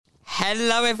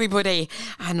Hello, everybody,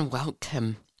 and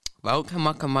welcome.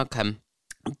 Welcome.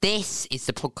 This is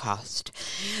the podcast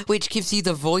which gives you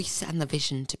the voice and the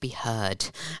vision to be heard,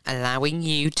 allowing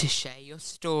you to share your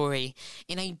story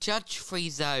in a judge-free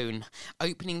zone,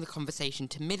 opening the conversation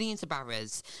to millions of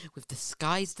barras with the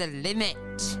sky's the limit.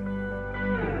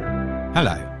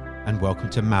 Hello, and welcome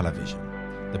to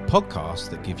Malavision, the podcast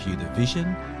that gives you the vision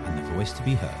and the voice to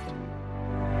be heard.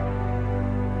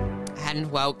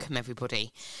 And welcome,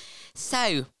 everybody.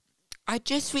 So, I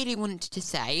just really wanted to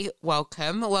say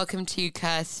welcome to you,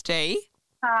 Kirsty.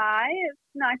 Hi, it's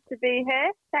nice to be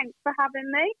here. Thanks for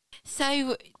having me.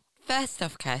 So, first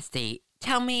off, Kirsty,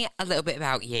 tell me a little bit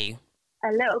about you.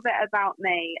 A little bit about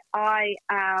me. I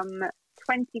am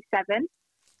 27.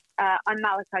 I'm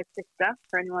Malachi's sister,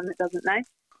 for anyone that doesn't know.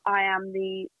 I am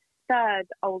the third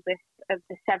oldest of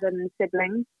the 7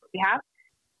 siblings we have.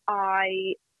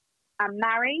 I am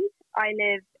married. I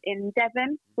live in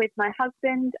Devon with my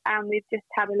husband, and we've just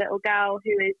had a little girl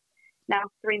who is now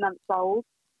 3 months old.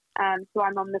 So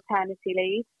I'm on maternity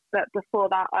leave. But before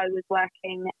that, I was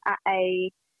working at a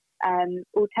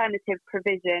alternative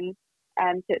provision.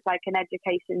 So it's like an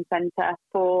education centre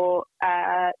for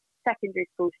secondary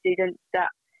school students that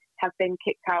have been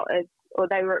kicked out of, or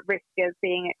they were at risk of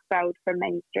being expelled from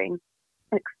mainstream.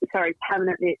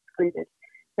 Permanently excluded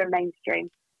from mainstream.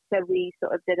 So we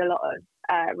sort of did a lot of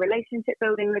relationship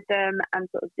building with them and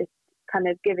sort of just kind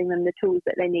of giving them the tools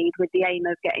that they need with the aim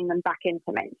of getting them back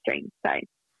into mainstream. So,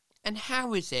 and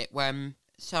how is it when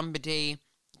somebody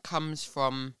comes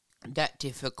from that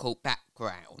difficult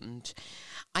background?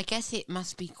 I guess it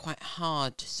must be quite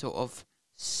hard to sort of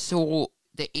sort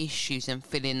the issues and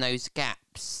fill in those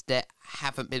gaps that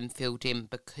haven't been filled in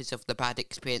because of the bad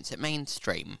experience at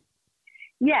mainstream.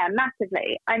 Yeah,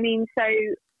 massively. I mean, so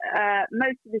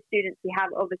most of the students we have,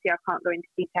 obviously I can't go into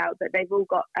detail, but they've all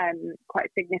got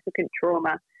quite significant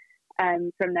trauma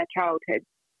from their childhood.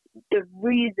 The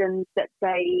reasons that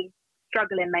they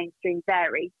struggle in mainstream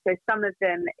vary. So some of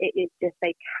them, it is just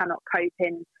they cannot cope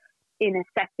in a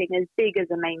setting as big as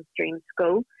a mainstream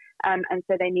school, and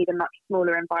so they need a much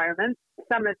smaller environment.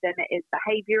 Some of them, it is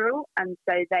behavioural, and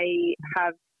so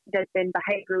there's been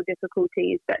behavioural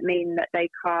difficulties that mean that they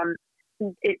can't,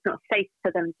 it's not safe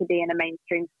for them to be in a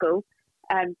mainstream school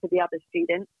for the other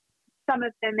students. Some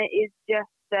of them, it is just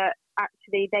that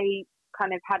actually they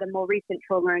kind of had a more recent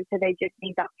trauma, and so they just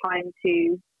need that time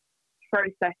to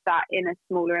process that in a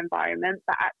smaller environment,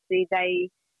 but actually they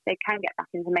can get back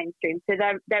into mainstream. So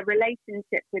their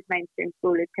relationship with mainstream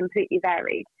school is completely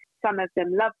varied. Some of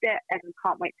them loved it and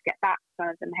can't wait to get back. Some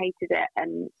of them hated it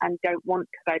and don't want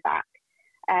to go back.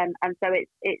 And so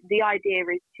the idea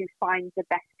is to find the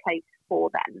best place for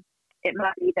them. It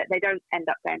might be that they don't end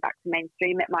up going back to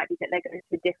mainstream. It might be that they go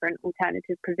to a different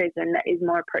alternative provision that is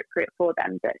more appropriate for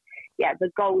them. But yeah,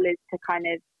 the goal is to kind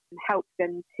of help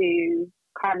them to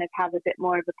kind of have a bit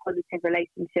more of a positive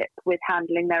relationship with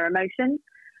handling their emotions,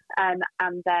 and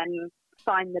then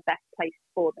find the best place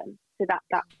for them. So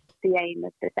that's the aim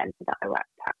of the centre that I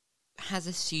worked at. Has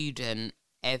a student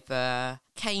ever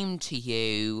came to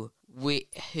you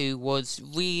who was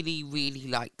really, really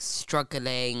like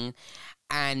struggling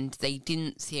and they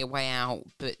didn't see a way out,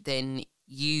 but then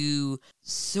you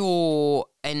saw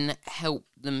and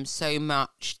helped them so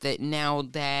much that now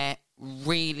they're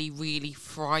really, really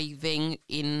thriving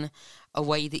in a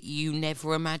way that you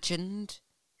never imagined?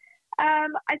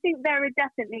 I think there are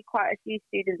definitely quite a few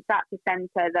students at the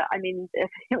centre that, I mean,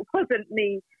 it wasn't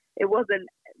me, it wasn't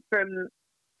from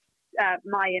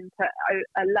my input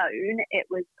alone. It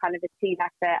was kind of a team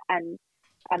effort, and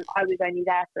I was only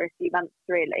there for a few months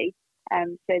really.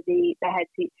 So the head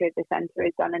teacher of the centre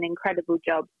has done an incredible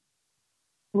job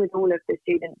with all of the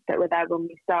students that were there when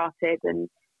we started, and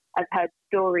I've heard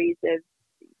stories of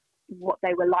what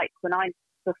they were like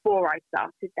before I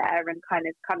started there, and kind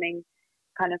of coming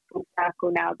kind of full circle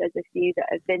now. There's a few that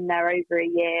have been there over a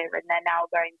year, and they're now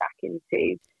going back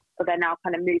into, or they're now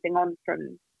kind of moving on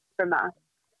from us.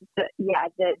 But yeah,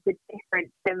 the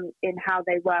difference in how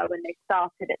they were when they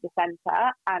started at the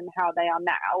centre and how they are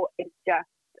now is just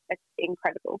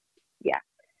incredible. Yeah.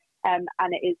 And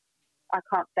it is, I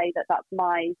can't say that that's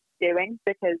my doing,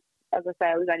 because as I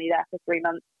say, I was only there for 3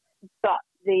 months, but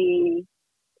the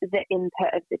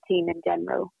input of the team in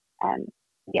general,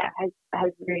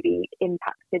 has really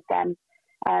impacted them,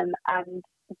 and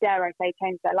dare I say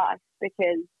changed their life,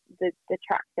 because the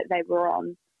track that they were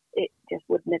on, it just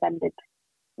wouldn't have ended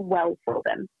well for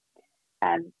them.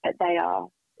 But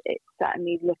it's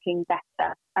certainly looking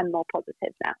better and more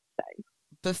positive now. So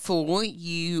before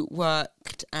you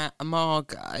worked at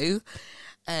Margot,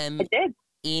 I did.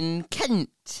 in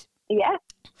Kent. Yeah.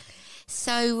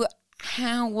 So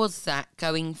how was that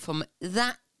going from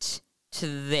that to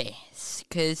this?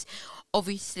 Because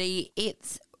obviously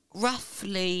it's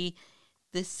roughly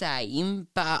the same,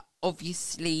 but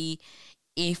obviously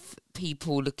if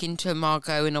people look into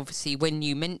Imago, and obviously when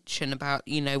you mention about,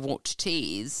 you know, what it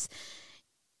is,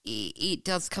 it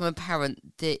does come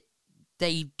apparent that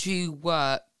they do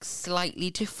work slightly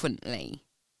differently.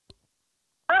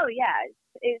 Oh yeah,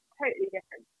 it's totally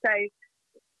different. So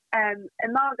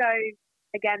Imago,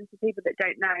 again, for people that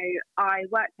don't know, I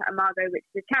worked at Imago, which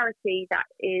is a charity that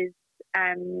is,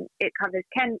 it covers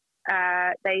Kent.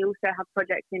 They also have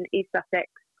projects in East Sussex,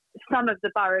 some of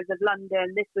the boroughs of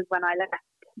London. This was when I left,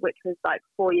 which was like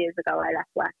 4 years ago. I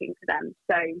left working for them.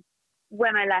 So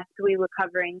when I left, we were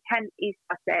covering Kent, East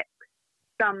Sussex,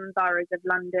 some boroughs of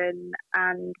London,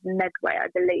 and Medway, I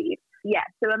believe. Yeah,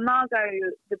 so Imago,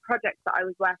 the project that I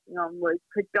was working on was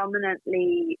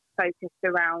predominantly focused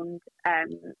around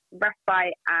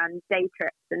respite and day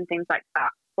trips and things like that.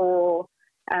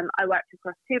 I worked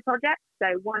across 2 projects.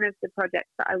 So one of the projects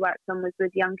that I worked on was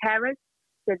with young carers.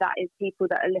 So that is people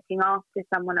that are looking after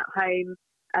someone at home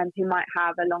who might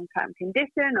have a long-term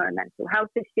condition or a mental health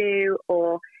issue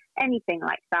or anything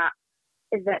like that.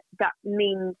 That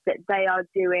means that they are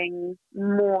doing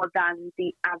more than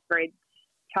the average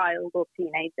child or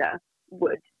teenager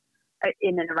would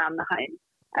in and around the home.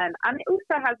 And it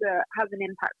also has an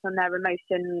impact on their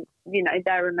emotion, you know,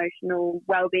 their emotional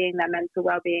well-being, their mental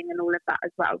well-being, and all of that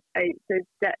as well. So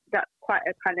that's quite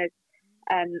a kind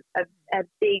of a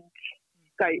big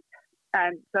scope.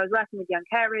 So I was working with young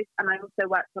carers, and I also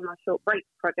worked on our short breaks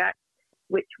project,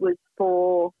 which was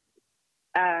for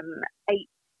 8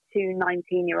 to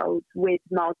 19-year-olds with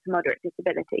mild to moderate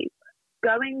disabilities.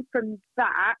 Going from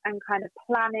that and kind of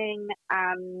planning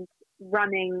and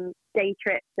running day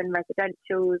trips and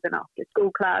residentials and after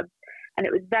school clubs, and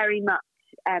it was very much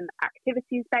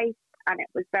activities based, and it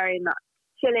was very much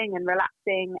chilling and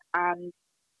relaxing, and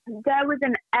there was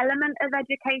an element of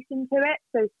education to it.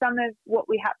 So some of what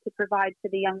we had to provide for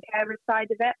the young carer side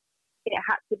of it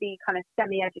had to be kind of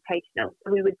semi-educational.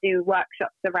 So we would do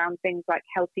workshops around things like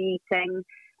healthy eating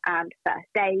and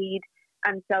first aid.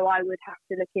 And so I would have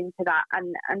to look into that.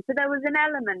 And so there was an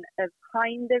element of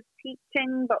kind of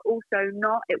teaching, but also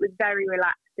not. It was very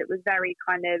relaxed. It was very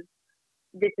kind of,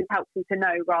 this is helpful to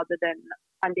know, rather than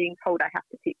I'm being told I have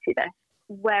to teach you this.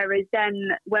 Whereas then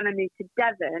when I moved to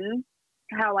Devon,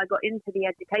 how I got into the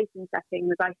education setting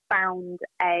was I found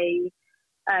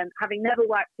having never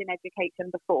worked in education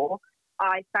before,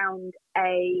 I found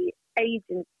a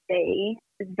agency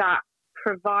that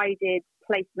provided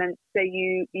placements. So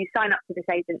you sign up to this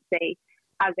agency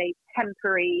as a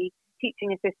temporary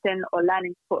teaching assistant or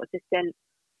learning support assistant,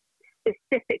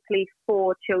 specifically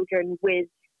for children with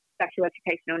special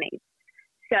educational needs.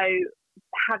 So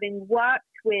having worked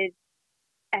with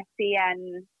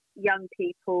SEN young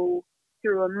people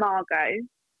through Imago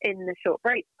in the short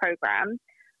breaks program,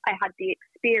 I had the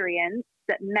experience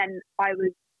that meant I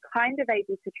was kind of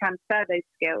able to transfer those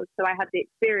skills. So I had the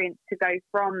experience to go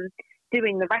from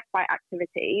doing the respite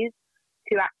activities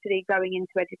to actually going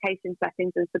into education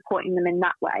settings and supporting them in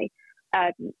that way.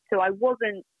 So I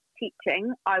wasn't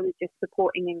teaching, I was just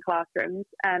supporting in classrooms.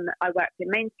 I worked in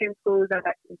mainstream schools, I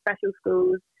worked in special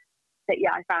schools. But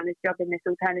yeah, I found this job in this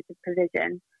alternative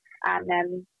provision.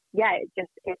 And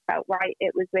it felt right.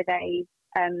 It was with a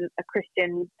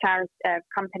Christian charity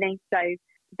company, so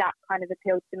that kind of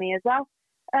appealed to me as well.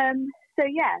 So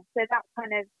that's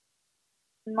kind of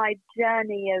my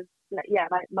journey of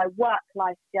my work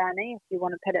life journey, if you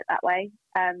want to put it that way.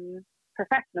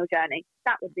 Professional journey,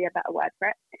 that would be a better word for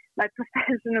it. My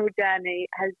professional journey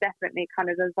has definitely kind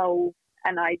of evolved,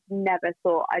 and I never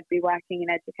thought I'd be working in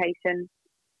education,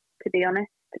 to be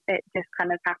honest. It just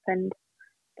kind of happened.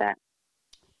 But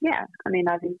yeah, I mean,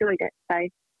 I've enjoyed it. So,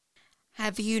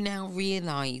 have you now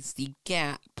realised the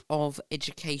gap of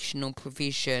educational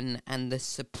provision and the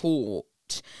support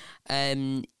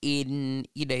in,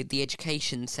 you know, the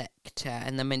education sector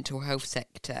and the mental health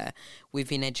sector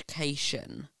within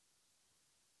education?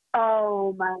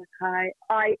 Oh, Malachi,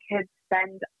 I could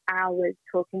spend hours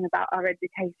talking about our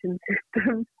education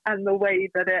system and the way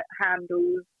that it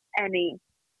handles any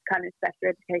kind of special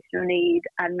educational need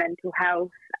and mental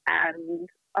health, and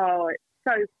it's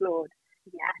so flawed.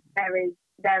 Yeah,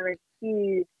 there is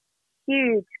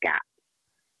huge gaps.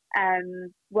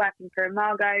 Working for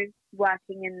Imago,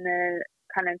 working in the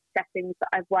kind of settings that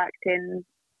I've worked in,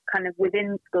 kind of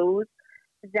within schools,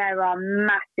 there are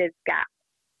massive gaps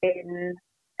in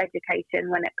education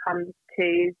when it comes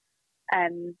to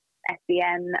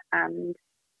SEN and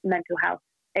mental health.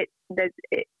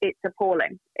 It's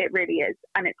appalling. It really is,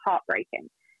 and it's heartbreaking.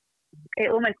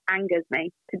 it almost angers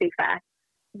me, to be fair,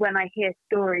 when I hear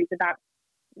stories about,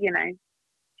 you know,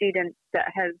 students that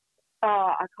have,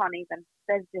 I can't even,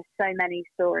 there's just so many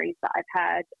stories that I've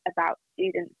heard about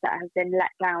students that have been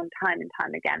let down time and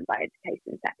time again by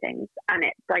education settings, and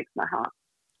it breaks my heart.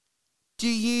 Do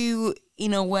you,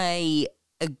 in a way,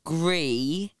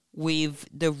 agree with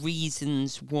the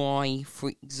reasons why, for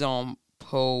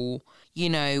example, you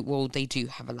know, well, they do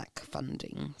have a lack of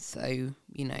funding, so,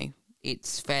 you know,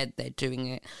 it's fair they're doing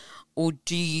it? Or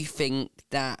do you think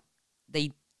that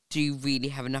they do really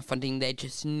have enough funding, they're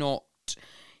just not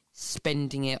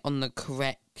spending it on the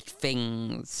correct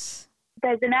things?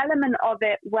 There's an element of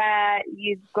it where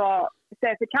you've got, so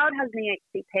if a child has an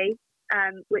EHCP,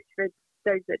 which for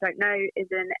those that don't know is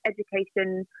an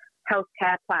education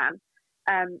healthcare plan.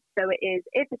 So it is,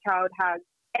 if a child has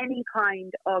any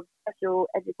kind of special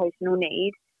educational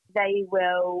need, they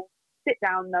will sit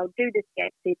down, they'll do this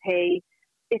EHCP.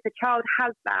 If a child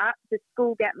has that, the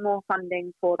school get more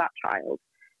funding for that child.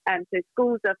 So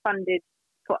schools are funded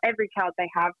for every child they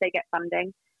have, they get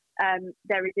funding.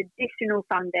 There is additional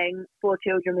funding for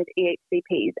children with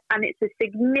EHCPs, and it's a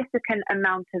significant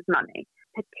amount of money,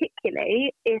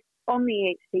 particularly if on the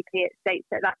EHCP it states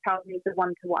that that child needs a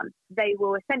one-to-one. They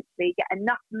will essentially get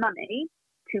enough money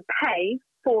to pay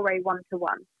for a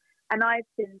one-to-one. And I've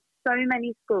seen so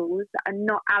many schools that are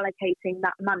not allocating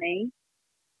that money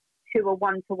to a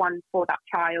one-to-one for that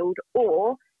child,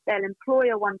 or they'll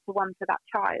employ a one-to-one for that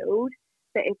child.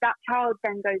 But if that child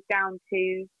then goes down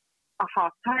to a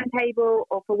half timetable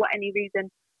or for any reason,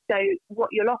 so what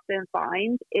you'll often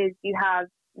find is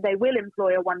they will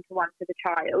employ a one-to-one for the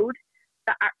child,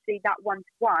 but actually that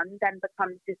one-to-one then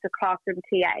becomes just a classroom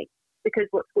TA, because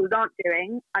what schools aren't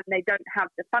doing and they don't have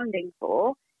the funding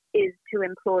for is to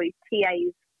employ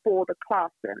TAs for the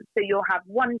classroom. So you'll have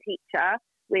one teacher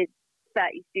with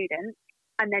 30 students,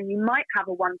 and then you might have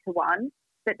a one-to-one,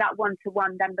 but that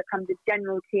one-to-one then becomes a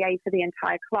general TA for the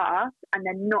entire class, and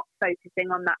they're not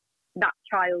focusing on that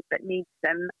child that needs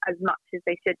them as much as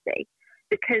they should be,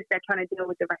 because they're trying to deal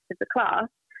with the rest of the class,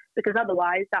 because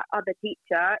otherwise that other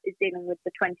teacher is dealing with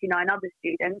the 29 other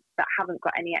students that haven't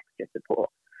got any extra support.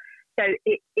 So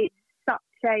it's such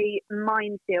a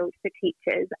minefield for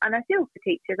teachers, and I feel for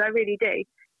teachers, I really do,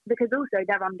 because also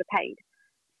they're underpaid.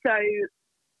 So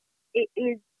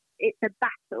it's a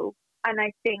battle, and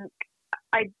I think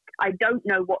I don't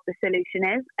know what the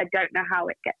solution is. I don't know how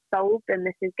it gets solved, and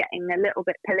this is getting a little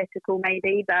bit political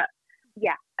maybe, but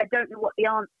yeah, I don't know what the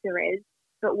answer is.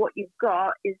 But what you've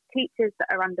got is teachers that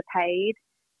are underpaid,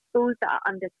 schools that are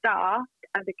understaffed,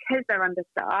 and because they're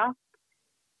understaffed,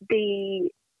 the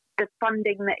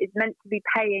funding that is meant to be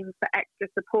paying for extra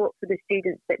support for the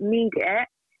students that need it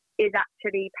is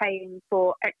actually paying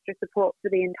for extra support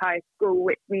for the entire school,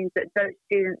 which means that those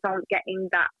students aren't getting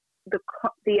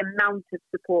the amount of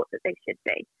support that they should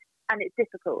be. And it's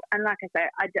difficult. And like I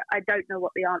say, I don't know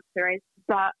what the answer is,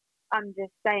 but I'm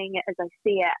just saying it as I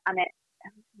see it. And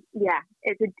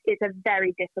it's a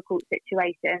very difficult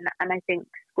situation. And I think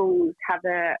schools have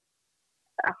a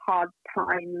hard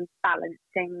time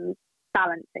balancing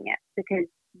it, because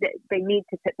they need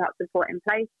to put that support in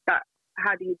place. But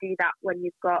how do you do that when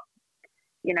you've got,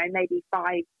 you know, maybe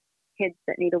 5 kids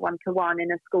that need a one-to-one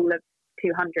in a school of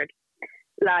 200?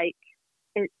 Like,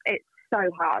 it's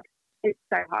so hard. It's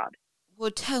so hard.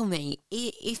 Well, tell me,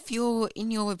 if you're,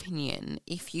 in your opinion,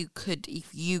 if you could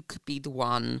be the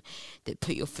one that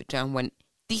put your foot down, went,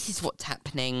 this is what's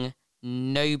happening,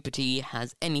 nobody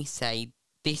has any say,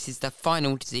 this is the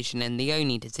final decision and the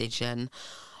only decision,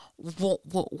 what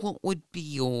would be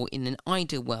your, in an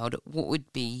ideal world, what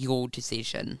would be your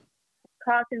decision?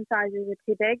 Classroom sizes are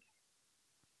too big.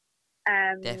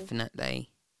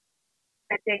 Definitely.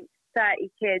 I think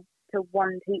 30 kids to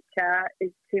one teacher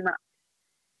is too much.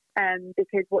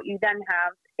 Because what you then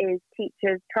have is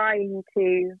teachers trying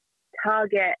to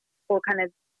target or kind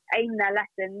of aim their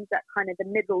lessons at kind of the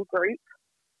middle group,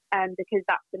 because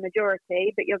that's the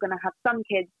majority, but you're going to have some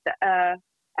kids that are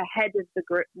ahead of the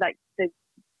group, like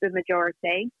the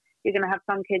majority. You're going to have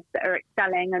some kids that are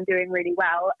excelling and doing really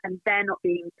well, and they're not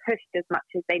being pushed as much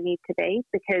as they need to be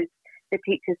because the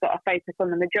teacher's got to focus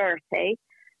on the majority.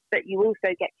 But you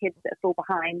also get kids that fall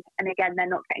behind, and again, they're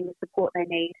not getting the support they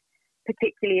need,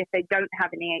 particularly if they don't have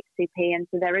any HCP, and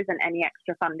so there isn't any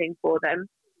extra funding for them.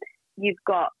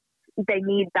 They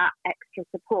need that extra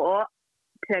support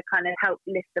to kind of help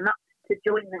lift them up to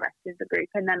join the rest of the group,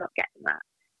 and they're not getting that.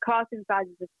 Classroom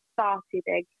sizes are far too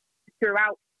big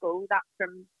throughout school. That's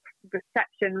from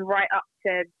reception right up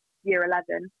to year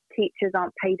 11. Teachers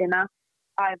aren't paid enough.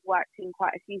 I've worked in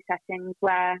quite a few settings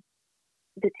where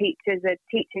the teachers are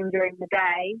teaching during the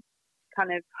day,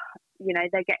 kind of,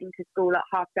 they're getting to school at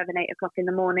 7:30, 8:00 in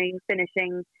the morning,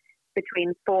 finishing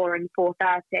between 4 and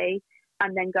 4:30,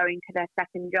 and then going to their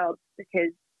second jobs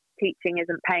because teaching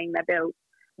isn't paying their bills.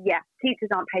 Yeah, teachers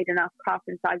aren't paid enough,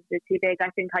 classroom sizes are too big. I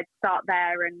think I'd start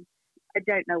there, and I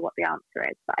don't know what the answer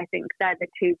is, but I think they're the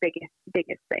two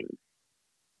biggest things.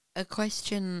 A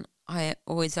question I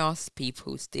always ask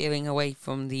people, steering away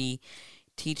from the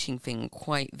teaching thing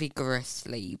quite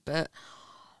vigorously, but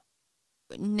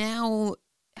now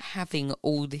having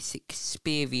all this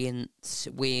experience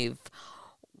with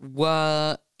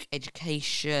work,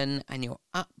 education and your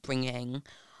upbringing,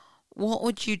 what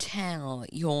would you tell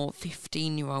your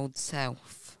 15-year-old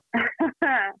self?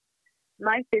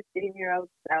 My 15-year-old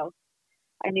self,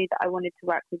 I knew that I wanted to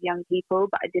work with young people,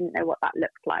 but I didn't know what that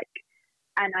looked like.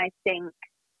 And I think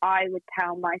I would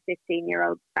tell my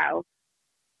 15-year-old self,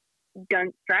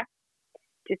 don't stress,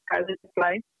 just go with the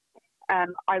flow.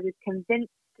 I was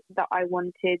convinced that I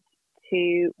wanted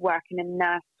to work in a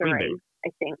nursery. I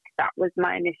think that was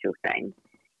my initial thing.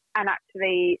 And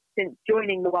actually, since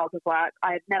joining the world of work,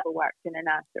 I have never worked in a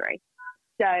nursery.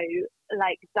 So,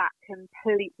 that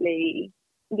completely,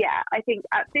 I think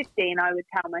at 15, I would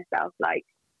tell myself,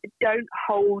 don't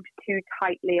hold too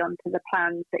tightly onto the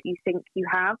plans that you think you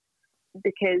have,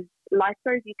 because life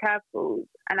throws you curveballs.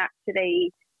 And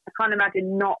actually, I can't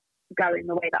imagine not going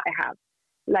the way that I have.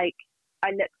 I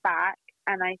look back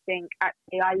and I think,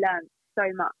 actually, I learned so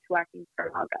much working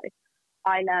for Argo.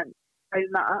 I learned so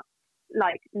much,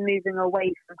 moving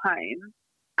away from home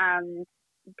and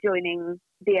joining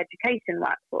the education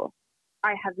workforce.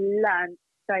 I have learned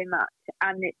so much,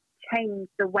 and it's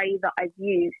changed the way that I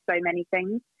view so many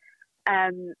things.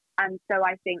 And so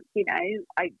I think,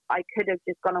 I could have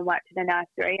just gone and worked in a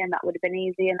nursery and that would have been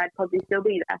easy and I'd probably still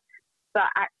be there. But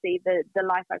actually, the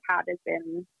life I've had has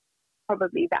been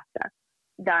probably better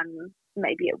than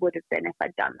maybe it would have been if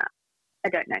I'd done that. I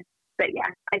don't know. But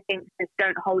yeah, I think just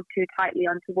don't hold too tightly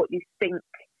onto what you think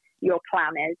your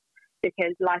plan is,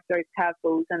 because life throws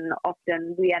curveballs and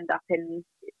often we end up in,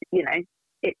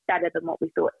 it's better than what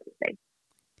we thought it would be.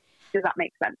 Does that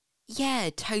make sense? Yeah,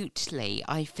 totally.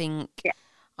 I think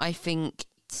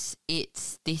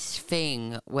it's this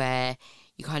thing where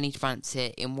you kind of need to balance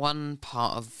it. In one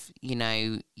part of, you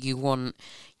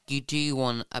do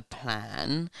want a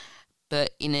plan,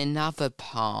 but in another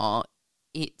part,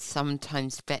 it's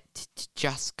sometimes better to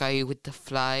just go with the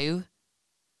flow.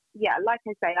 Yeah, like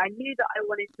I say, I knew that I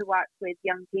wanted to work with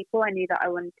young people. I knew that I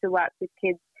wanted to work with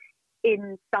kids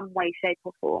in some way, shape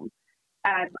or form.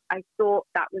 I thought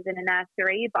that was in a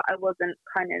nursery, but I wasn't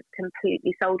kind of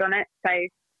completely sold on it. So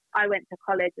I went to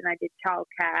college and I did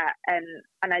childcare and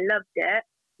I loved it.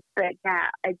 But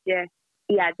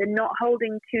the not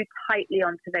holding too tightly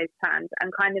onto those plans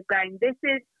and kind of going, this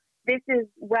is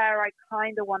where I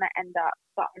kind of want to end up,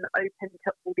 but I'm open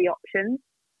to all the options.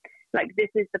 This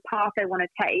is the path I want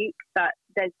to take, but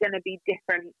there's going to be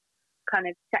different kind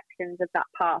of sections of that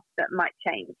path that might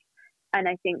change. And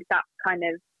I think that kind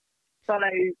of follow,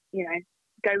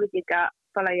 go with your gut,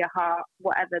 follow your heart,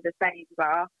 whatever the sayings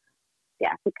are.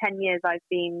 Yeah, for 10 years I've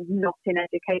been not in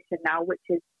education now, which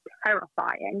is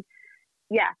terrifying.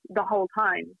 Yeah, the whole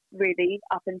time, really,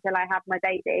 up until I had my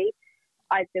baby,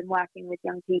 I've been working with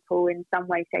young people in some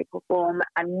way, shape or form,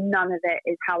 and none of it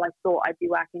is how I thought I'd be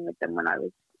working with them when I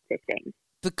was 15.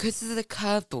 Because of the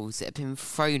curveballs that have been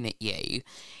thrown at you,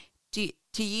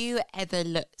 do you ever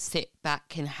sit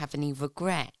back and have any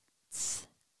regrets?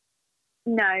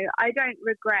 No, I don't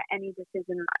regret any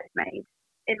decision that I've made.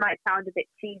 It might sound a bit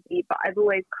cheesy, but I've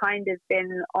always kind of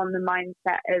been on the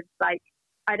mindset of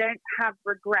I don't have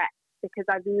regrets because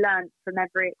I've learned from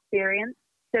every experience.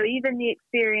 So even the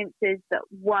experiences that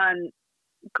weren't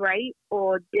great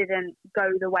or didn't go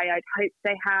the way I'd hoped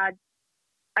they had,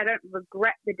 I don't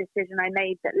regret the decision I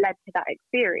made that led to that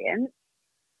experience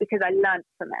because I learned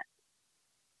from it.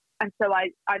 And so I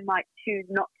might choose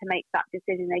not to make that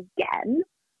decision again,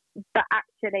 but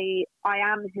actually I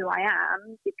am who I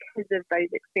am because of those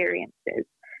experiences.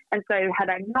 And so had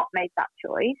I not made that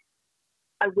choice,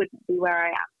 I wouldn't be where I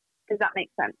am. Does that make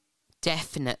sense?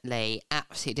 Definitely,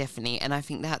 absolutely, definitely. And I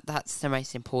think that's the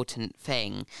most important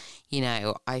thing.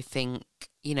 I think,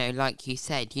 like you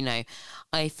said,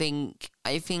 I think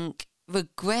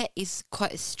regret is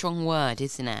quite a strong word,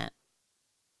 isn't it?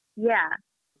 Yeah.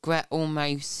 Regret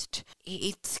almost,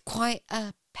 it's quite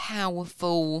a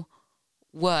powerful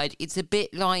word. It's a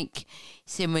bit like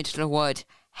similar to the word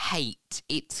hate.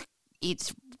 It's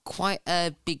quite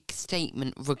a big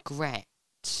statement, regret.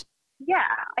 Yeah,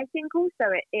 I think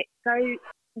also it goes,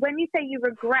 when you say you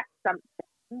regret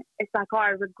something, it's I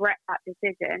regret that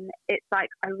decision. It's I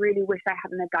really wish I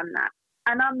hadn't have done that.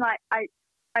 And I'm like, I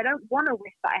don't want to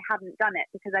wish that I hadn't done it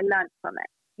because I learned from it.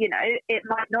 You know, it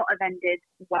might not have ended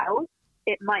well.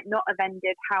 It might not have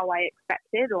ended how I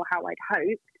expected or how I'd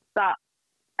hoped, but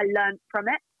I learned from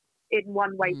it in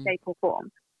one way, shape or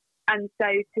form. And so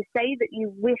to say that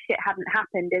you wish it hadn't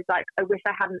happened is like, I wish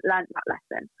I hadn't learned that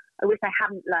lesson. I wish I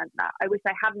hadn't learned that. I wish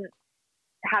I hadn't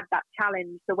had that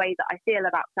challenge the way that I feel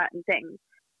about certain things.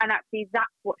 And actually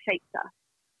that's what shapes us.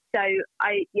 So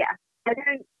I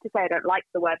don't, to say I don't like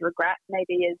the word regret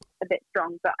maybe is a bit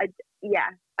strong, but I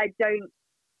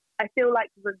feel like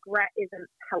regret isn't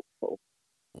helpful.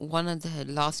 One of the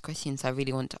last questions I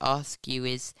really want to ask you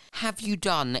is, have you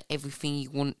done everything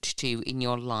you want to do in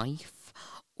your life?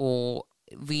 Or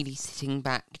really sitting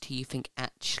back, do you think,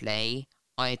 actually,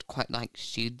 I'd quite like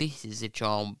to do this as a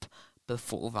job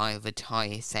before I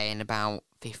retire, say, in about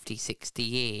 50, 60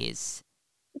 years?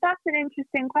 That's an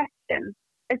interesting question.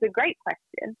 It's a great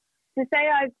question. To say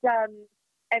I've done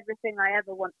everything I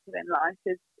ever want to in life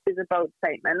is a bold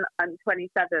statement. I'm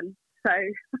 27, so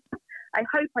I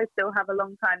hope I still have a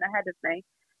long time ahead of me.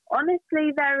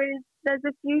 Honestly, there's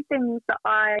a few things that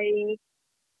I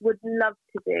would love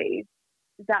to do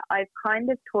that I've kind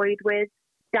of toyed with,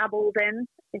 dabbled in,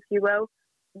 if you will.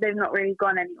 They've not really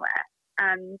gone anywhere.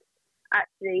 And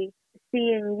actually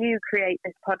seeing you create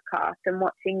this podcast and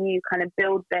watching you kind of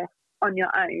build this on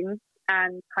your own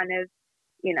and kind of,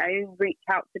 you know, reach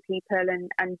out to people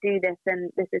and do this,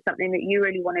 and this is something that you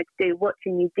really wanted to do,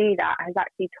 watching you do that has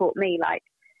actually taught me, like,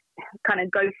 kind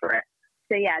of go for it.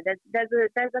 So yeah, there's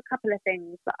a couple of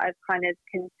things that I've kind of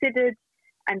considered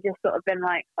and just sort of been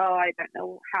like, oh, I don't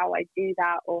know how I do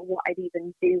that or what I'd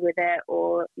even do with it,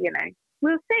 or, you know,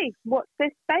 we'll see. What's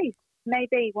this space?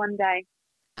 Maybe one day.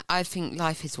 I think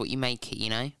life is what you make it, you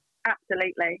know?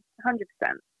 Absolutely,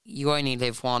 100%. You only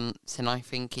live once, and I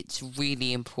think it's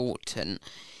really important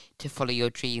to follow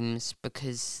your dreams,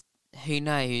 because who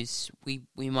knows, we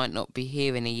might not be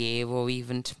here in a year or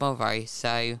even tomorrow,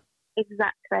 so...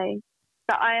 Exactly.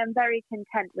 But I am very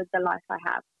content with the life I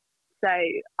have. So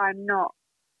I'm not...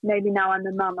 Maybe now I'm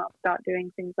a mum, I'll start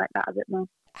doing things like that a bit more.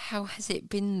 How has it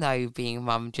been, though, being a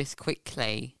mum, just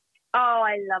quickly? Oh,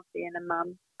 I love being a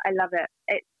mum. I love it.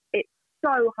 It's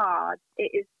so hard.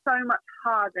 It is so much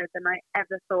harder than I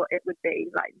ever thought it would be,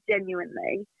 like,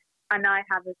 genuinely. And I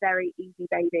have a very easy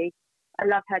baby. I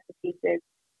love her to pieces.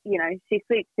 You know, she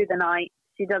sleeps through the night.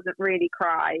 She doesn't really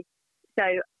cry.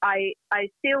 So I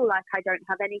feel like I don't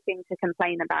have anything to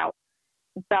complain about.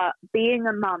 But being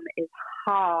a mum is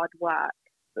hard work.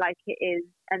 Like, it is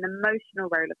an emotional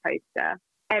roller coaster.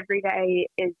 Every day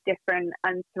is different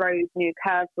and throws new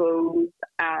curveballs.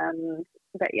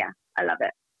 But yeah, I love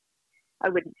it. I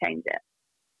wouldn't change it.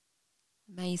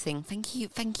 Amazing. Thank you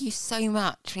so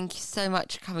much. Thank you so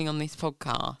much for coming on this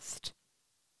podcast.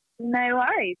 No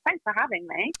worries. Thanks for having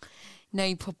me.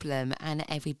 No problem. And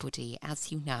everybody, as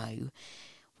you know,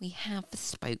 we have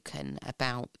spoken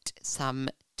about some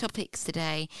topics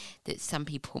today that some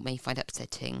people may find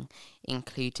upsetting,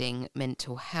 including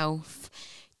mental health,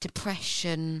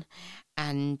 depression,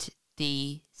 and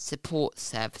the support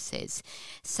services.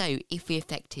 So if you're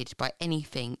affected by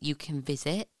anything, you can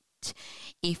visit.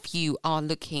 If you are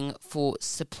looking for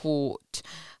support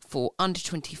for under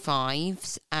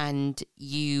 25s and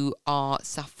you are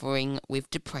suffering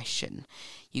with depression,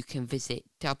 you can visit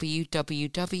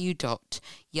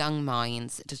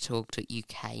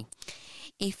www.youngminds.org.uk.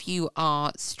 If you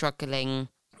are struggling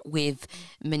with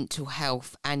mental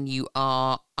health and you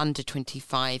are under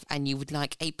 25 and you would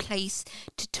like a place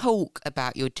to talk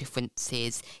about your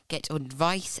differences, get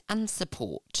advice and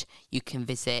support, you can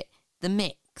visit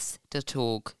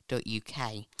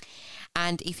themix.org.uk.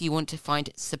 And if you want to find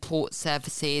support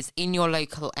services in your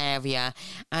local area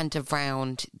and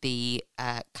around the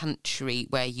country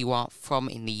where you are from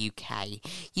in the UK,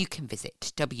 you can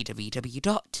visit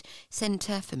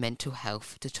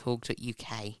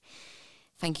www.centreformentalhealth.org.uk.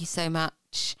 Thank you so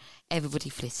much, everybody,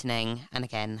 for listening. And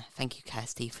again, thank you,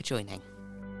 Kirsty, for joining.